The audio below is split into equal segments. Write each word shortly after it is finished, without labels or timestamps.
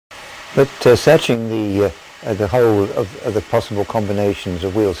But searching the whole of the possible combinations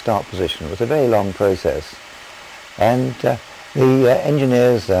of wheel start position was a very long process, and the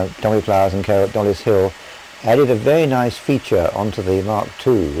engineers, Tommy Flowers and Dollis Hill, added a very nice feature onto the Mark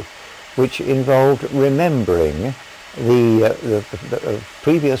II, which involved remembering the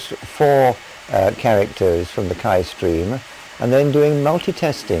previous four characters from the Chi stream, and then doing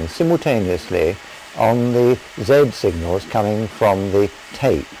multi-testing simultaneously on the Z signals coming from the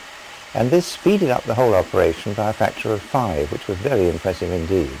tape. And this speeded up the whole operation by a factor of 5, which was very impressive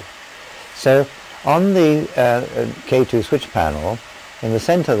indeed. So on the K2 switch panel, in the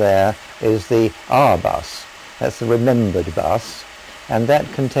center there is the R bus. That's the remembered bus, and that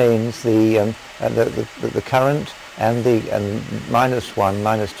contains the current and the -1,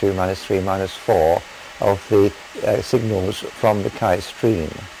 -2, -3, -4 of the signals from the Chi stream.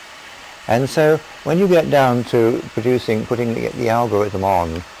 And so when you get down to putting the algorithm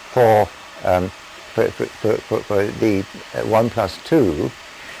on for the 1+2,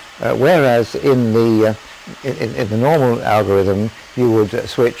 whereas in the normal algorithm you would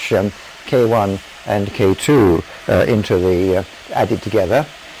switch K1 and K2 into the added together,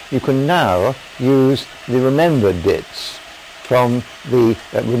 you can now use the remembered bits from the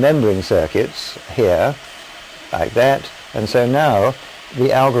remembering circuits here, like that, and so now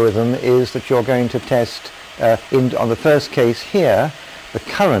the algorithm is that you're going to test on the first case here the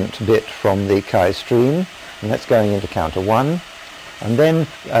current bit from the Chi stream, and that's going into counter 1, and then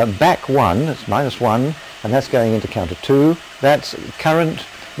back 1, that's -1, and that's going into counter 2, that's current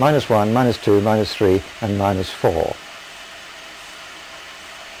 -1, -2, -3 and -4.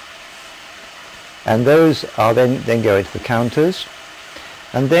 And those are then go into the counters,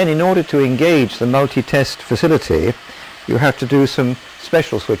 and then in order to engage the multi-test facility you have to do some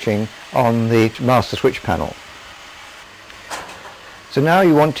special switching on the master switch panel. So now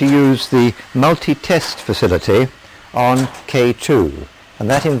you want to use the multi-test facility on K2, and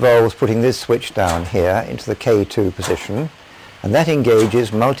that involves putting this switch down here into the K2 position, and that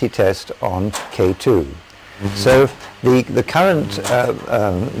engages multi-test on K2. So the current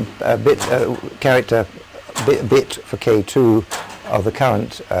bit for K2 of the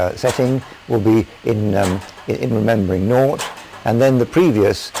current setting will be in remembering 0, and then the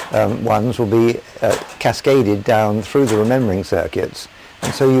previous ones will be cascaded down through the remembering circuits,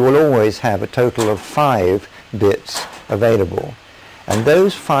 and so you will always have a total of 5 bits available, and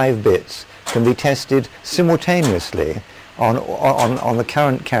those 5 bits can be tested simultaneously on the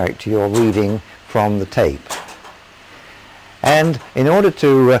current character you're reading from the tape. And in order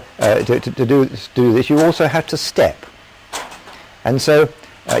to do this, you also have to step, and so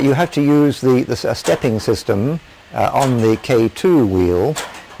you have to use a stepping system on the K2 wheel,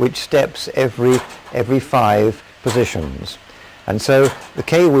 which steps every 5 positions. And so the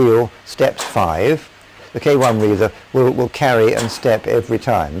K wheel steps 5. The K1 reader will carry and step every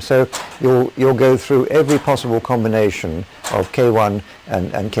time. So you'll go through every possible combination of K1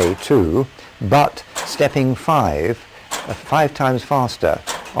 and K2, but stepping 5 times faster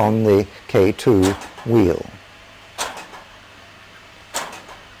on the K2 wheel.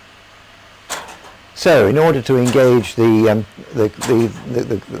 So in order to engage the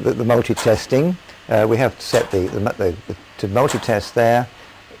multi-testing, we have to set to multi-test there.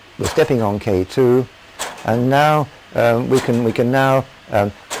 We're stepping on K2, and now we can now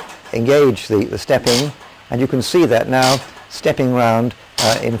engage the stepping, and you can see that now stepping round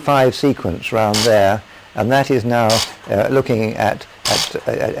in 5 sequence round there, and that is now looking at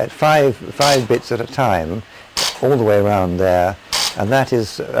 5 bits at a time all the way around there, and that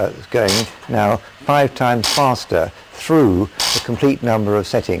is going now 5 times faster through the complete number of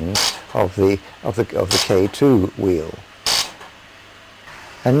settings of the K2 wheel.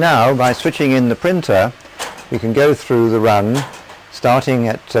 And now, by switching in the printer, we can go through the run, starting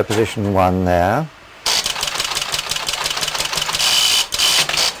at position 1 there.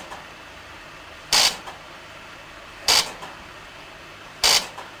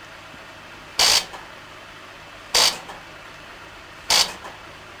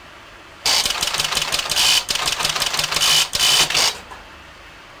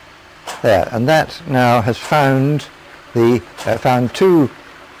 There, and that now has found two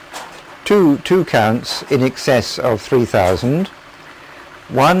counts in excess of 3,000.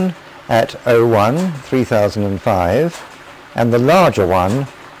 One at 01, 3005, and the larger one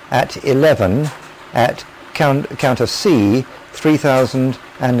at 11 at counter C,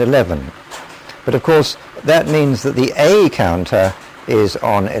 3011. But of course that means that the A counter is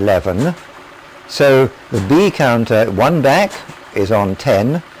on 11, so the B counter, one back, is on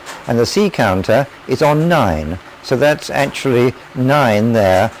 10, and the C counter is on 9, So that's actually 9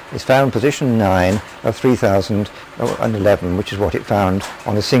 there. It's found position 9 of 3011, which is what it found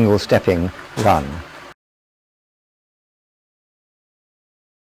on a single stepping run.